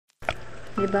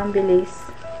Diba ang bilis?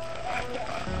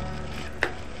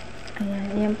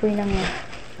 Ayan, ayan po yung nga.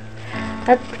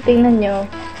 At tingnan nyo,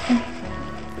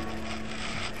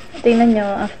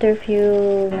 after few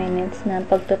minutes na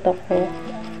pagtutok ko,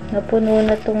 napuno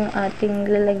na tong ating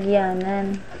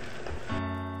lalagyanan.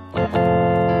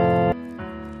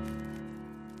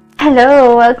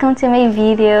 Hello! Welcome to my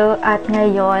video. At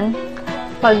ngayon,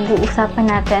 pag-uusapan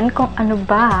natin kung ano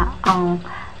ba ang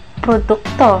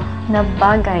produkto na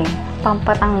bagay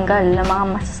pampatanggal ng mga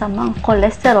masasamang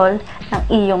cholesterol ng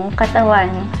iyong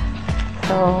katawan.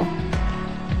 So,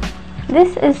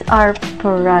 this is our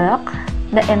product,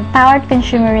 the Empowered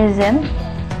Consumerism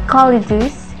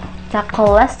CHOLEDUZ, the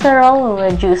cholesterol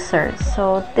reducer.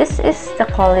 So, this is the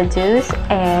CHOLEDUZ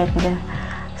and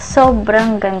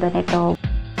sobrang ganda nito.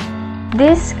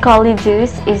 This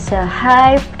CHOLEDUZ is a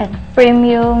high and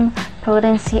premium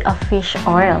potency of fish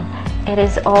oil. It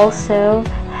is also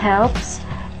helps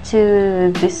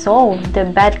to dissolve the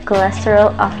bad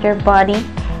cholesterol of your body,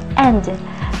 and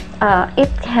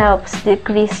it helps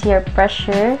decrease your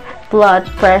pressure, blood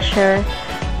pressure.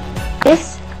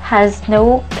 This has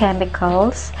no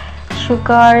chemicals,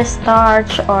 sugar,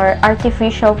 starch, or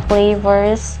artificial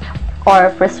flavors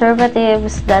or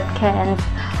preservatives that can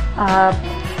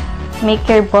make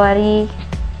your body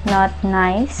not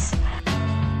nice.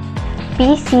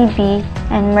 PCB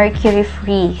and mercury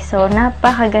free. So,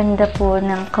 napakaganda po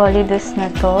ng CHOLEDUZ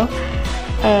na to.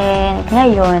 And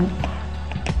ngayon,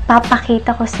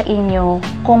 papakita ko sa inyo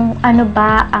kung ano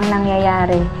ba ang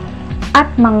nangyayari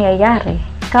at mangyayari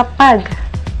kapag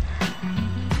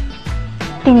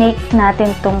tinake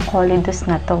natin tong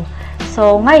CHOLEDUZ na to.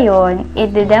 So, ngayon,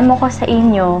 i-demo ko sa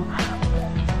inyo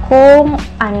kung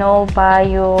ano ba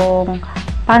yung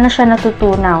paano siya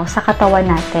natutunaw sa katawan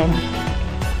natin.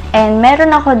 And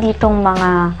meron ako ditong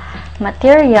mga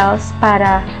materials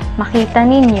para makita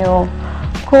ninyo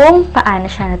kung paano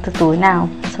siya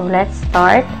natutunaw. So, let's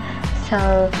start. So,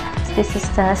 this is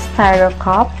the styro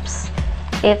cups.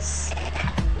 It's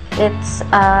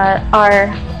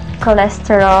our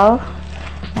cholesterol.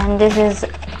 And this is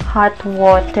hot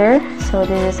water. So,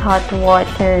 this is hot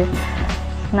water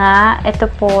na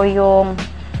ito po yung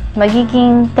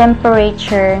magiging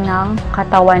temperature ng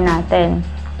katawan natin.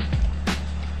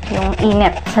 Yung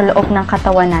init sa loob ng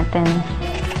katawan natin.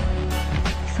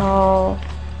 So,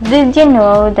 did you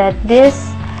know that this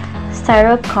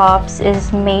styro cups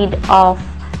is made of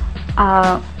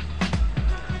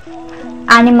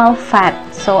animal fat?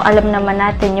 So, alam naman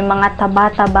natin yung mga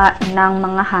taba-taba ng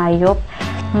mga hayop,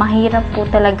 mahirap po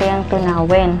talaga yung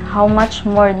tunawin. How much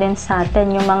more din sa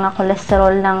atin yung mga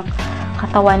cholesterol ng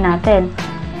katawan natin.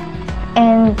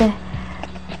 And,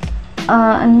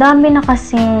 ang dami na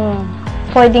kasing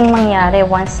pwedeng mangyari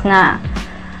once na,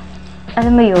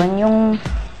 alam mo yun, yung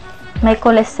may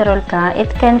cholesterol ka,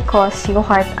 it can cause you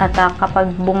heart attack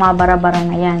kapag bumabara-bara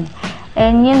na yan.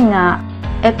 And yun nga,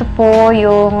 ito po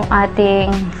yung ating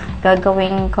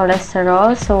gagawing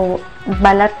cholesterol. So,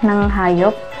 balat ng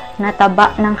hayop,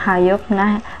 nataba ng hayop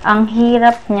na ang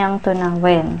hirap niyang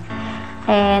tunawin.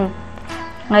 And,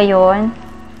 ngayon,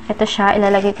 ito siya,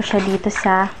 ilalagay ko siya dito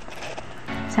sa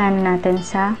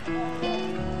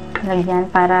lagyan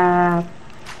para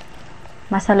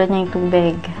masalod niya yung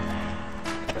tubig.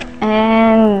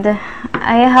 And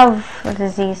I have a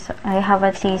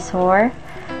scissor,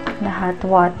 the hot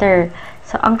water.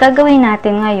 So, ang gagawin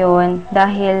natin ngayon,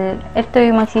 dahil ito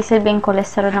yung magsisilbing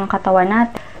cholesterol ng katawan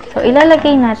natin. So,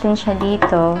 ilalagay natin siya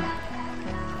dito.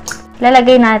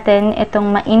 Ilalagay natin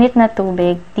itong mainit na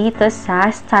tubig dito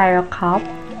sa styro cup.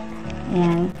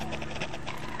 Ayan.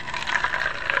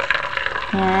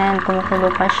 Yan, kumukulo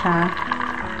pa siya.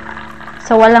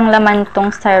 So, walang laman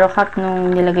tong styro cup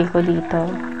nung nilagay ko dito.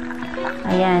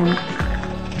 Ayan.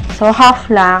 So, half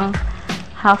lang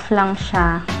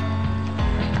siya.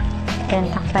 Then,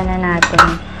 takpan na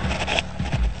natin.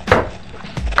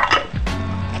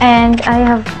 And, I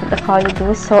have the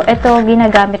CHOLEDUZ. So, ito,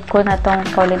 ginagamit ko na tong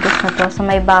CHOLEDUZ na to. So,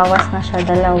 may bawas na siya,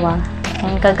 dalawa.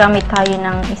 And, gagamit tayo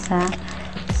ng isa.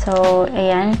 So,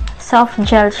 ayan. Soft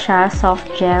gel siya, soft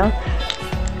gel.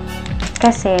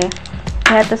 Kasi,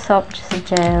 kaya to soft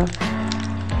gel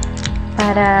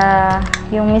para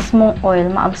yung mismong oil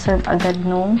ma-absorb agad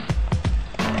nung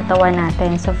katawan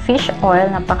natin. So, fish oil,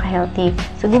 napaka-healthy.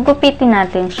 So, gugupitin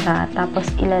natin siya,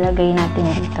 tapos ilalagay natin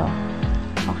dito.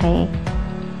 Okay?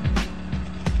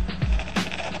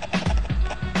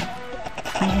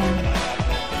 Ayan.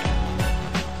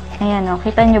 Ayan, o.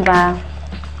 Kita nyo ba?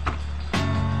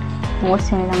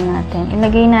 Buusin lang natin.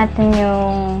 Ilagay natin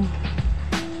yung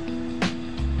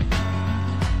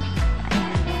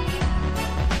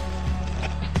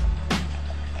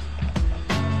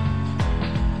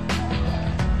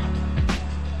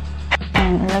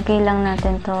Ayan, ilagay lang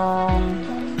natin tong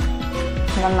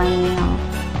laman ng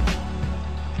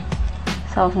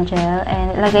soft gel.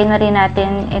 And ilagay na rin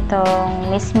natin itong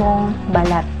mismong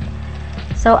balat.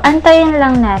 So, antayin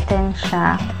lang natin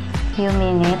siya few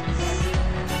minutes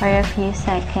or a few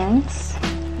seconds.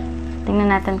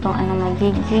 Tingnan natin kung ano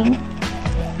magiging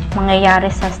mangyayari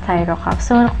sa styro cup.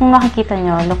 So, kung makikita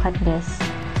nyo, look at this.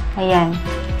 Ayan.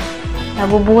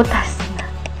 Nabubutas na.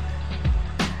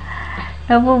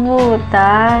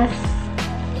 Nabubutas.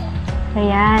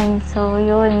 Ayan. So,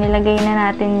 yun. Nilagay na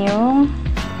natin yung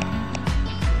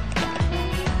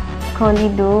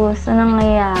CHOLEDUZ. Anong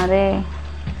nangyayari?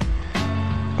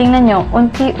 Tingnan nyo.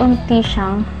 Unti-unti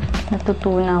siyang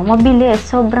natutunaw. Mabilis.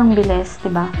 Sobrang bilis.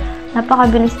 Diba?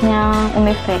 Napakabilis niyang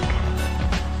umeffect.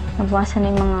 Nabawasan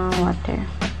yung mga water.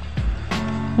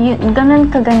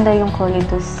 Ganun kaganda yung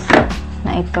CHOLEDUZ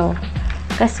na ito.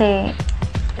 Kasi,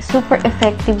 super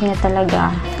effective niya talaga.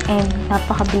 And,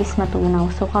 napakabilis matunaw.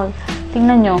 So,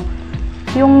 tingnan nyo.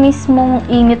 Yung mismong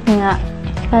init nga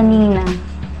kanina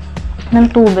ng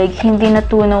tubig, hindi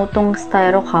natunaw tong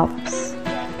styro cups.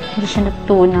 Hindi siya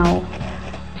natunaw.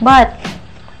 But,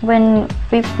 when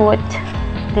we put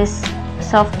this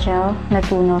soft gel,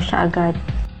 natunaw siya agad.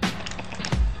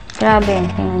 Grabe,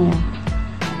 tingnan nyo.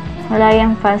 Wala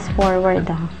yung fast forward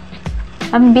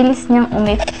Ang bilis niyang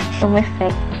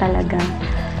umeffect talaga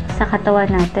sa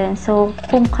katawan natin. So,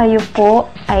 kung kayo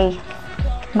po ay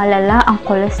malala ang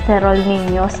cholesterol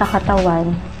ninyo sa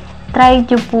katawan, try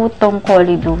nyo po tong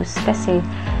CHOLEDUZ kasi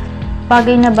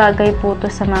bagay na bagay po to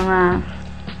sa mga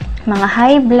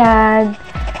high blood,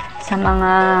 sa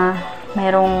mga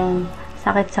mayroong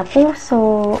sakit sa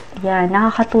puso, yan,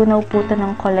 nakakatunaw po ito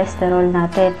ng cholesterol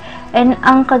natin. And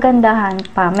ang kagandahan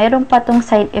pa, meron pa tong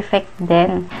side effect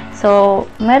din. So,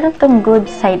 meron tong good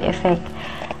side effect.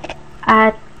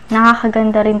 At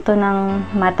nakakaganda rin to ng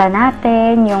mata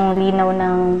natin, yung linaw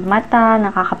ng mata,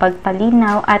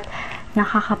 nakakapagpalinaw, at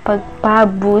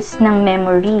nakakapagpa-boost ng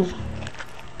memory.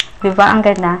 Diba? Ang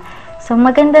ganda. So,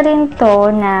 maganda rin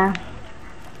to na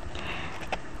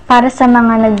para sa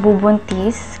mga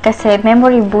nagbubuntis, kasi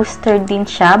memory booster din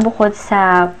siya bukod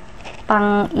sa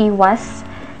pang-iwas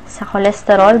sa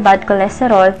cholesterol, bad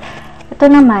cholesterol.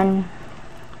 Ito naman,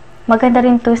 maganda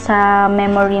rin to sa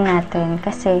memory natin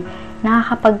kasi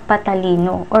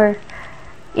nakakapagpatalino or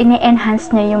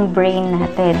ini-enhance niya yung brain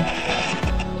natin.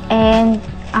 And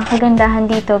ang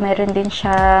kagandahan dito, meron din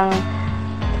siyang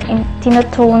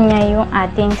tinotone niya yung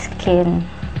ating skin.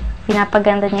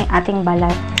 Pinapaganda niya yung ating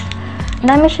balat.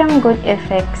 Dami siyang good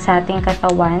effect sa ating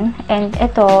katawan. And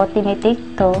ito, tinitake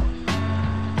to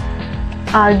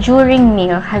during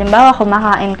meal. Halimbawa,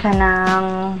 kumakain ka ng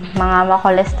mga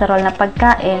cholesterol na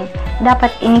pagkain, dapat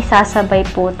inisasabay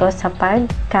po to sa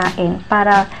pagkain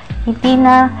para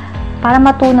para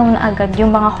matunaw na agad yung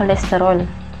mga cholesterol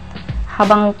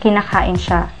habang kinakain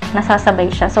siya. Nasasabay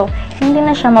siya. So, hindi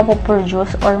na siya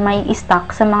mapoproduce or may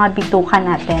stock sa mga bituka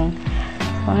natin.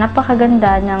 So,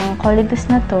 napakaganda ng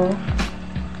CHOLEDUZ na to.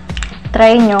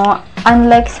 Try nyo.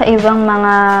 Unlike sa ibang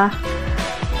mga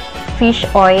fish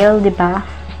oil, di ba?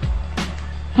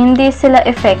 Hindi sila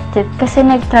effective kasi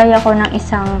nag-try ako ng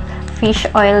isang fish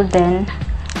oil din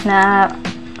na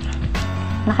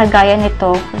nakagaya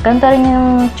nito. Ganda rin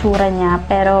yung tsura niya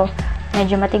pero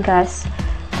medyo matigas.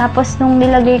 Tapos nung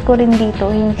nilagay ko rin dito,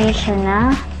 hindi siya na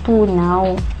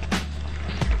tunaw.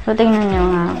 So tingnan nyo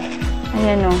nga.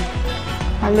 Ayan o.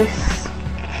 Halos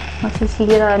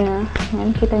masisira na. Ayan,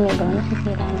 kita nyo ba?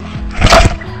 Masisira na siya.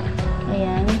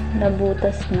 Ayan,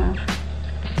 nabutas na.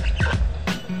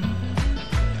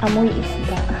 Amoy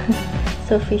isda.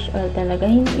 So, fish oil talaga.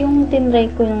 Yung tinry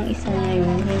ko yung isa na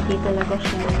yun, hindi talaga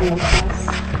siya nabutas.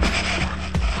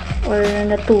 Or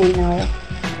natunaw.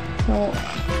 So,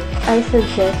 I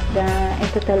suggest na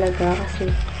ito talaga kasi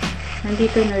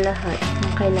nandito na lahat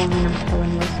ng kailangan ng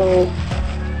katawan mo. So,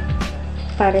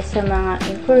 para sa mga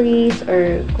inquiries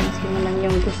or kung sino man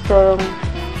yung gustong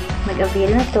mag-avail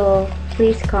na to,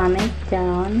 please comment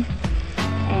down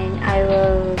and I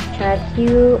will chat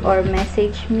you or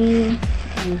message me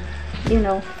and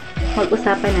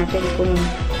mag-usapan natin kung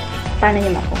paano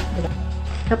nyo ako. Diba?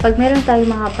 Kapag meron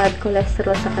tayong mga bad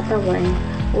cholesterol sa katawan,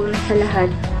 una sa lahat,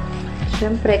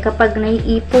 syempre kapag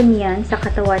naiipon yan sa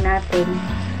katawan natin,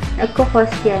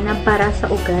 nagkukos yan na bara sa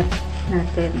ugat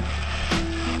natin.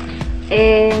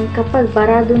 And kapag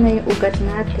barado na yung ugat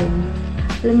natin,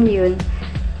 alam mo yun,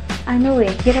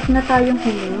 hirap na tayong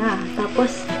huminga.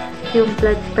 Tapos, yung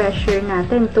blood pressure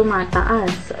natin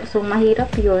tumataas. So,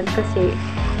 mahirap yun kasi,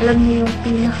 alam niyo yung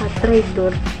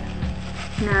pinaka-traitor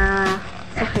na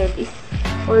sakit is,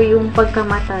 or yung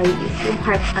pagkamatay is yung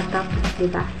heart attack,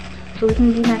 diba? So,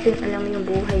 hindi natin alam yung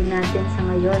buhay natin sa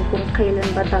ngayon, kung kailan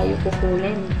ba tayo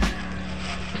kukunin.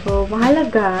 So,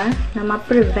 mahalaga na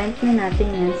ma-prevent na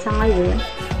natin yan sa ngayon.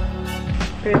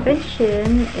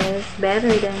 Prevention is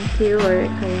better than cure.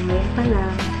 Kaya ngayon pa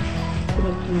lang,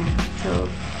 tinig na. So,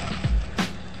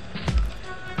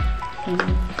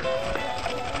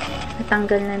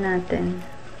 natanggal na natin.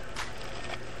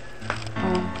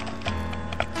 Oh.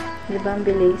 Diba ang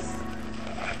bilis?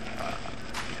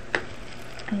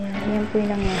 Ayan, yan po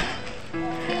yung nangyari.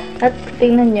 At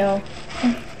tingnan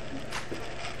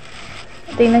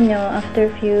nyo,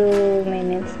 after few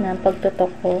minutes na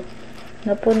pagtutok ko,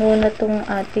 napuno na tong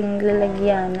ating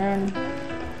lalagyanan.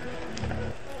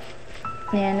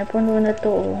 Ayan, napuno na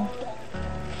to, oh.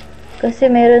 Kasi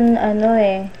meron,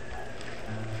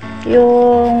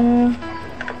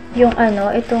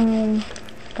 itong,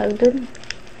 tag dun,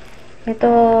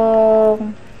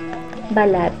 itong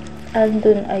balat,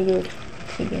 andun, ayun.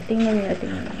 Sige, tingnan nyo.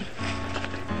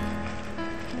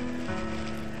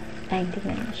 Ay,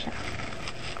 tingnan nyo siya.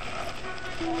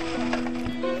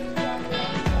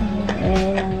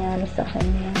 Ayan, nangyari sa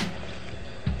kanya.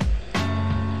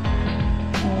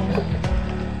 Ayan.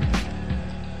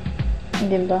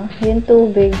 Diba? Yung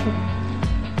tubig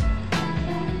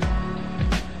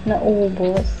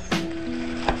naubos.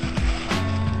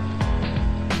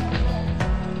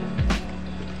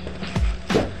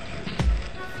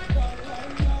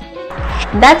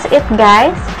 That's it,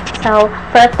 guys. So,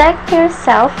 protect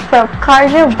yourself from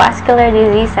cardiovascular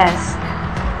diseases.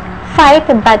 Fight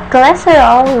bad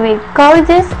cholesterol with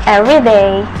CHOLEDUZ every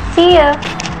day. See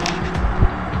you!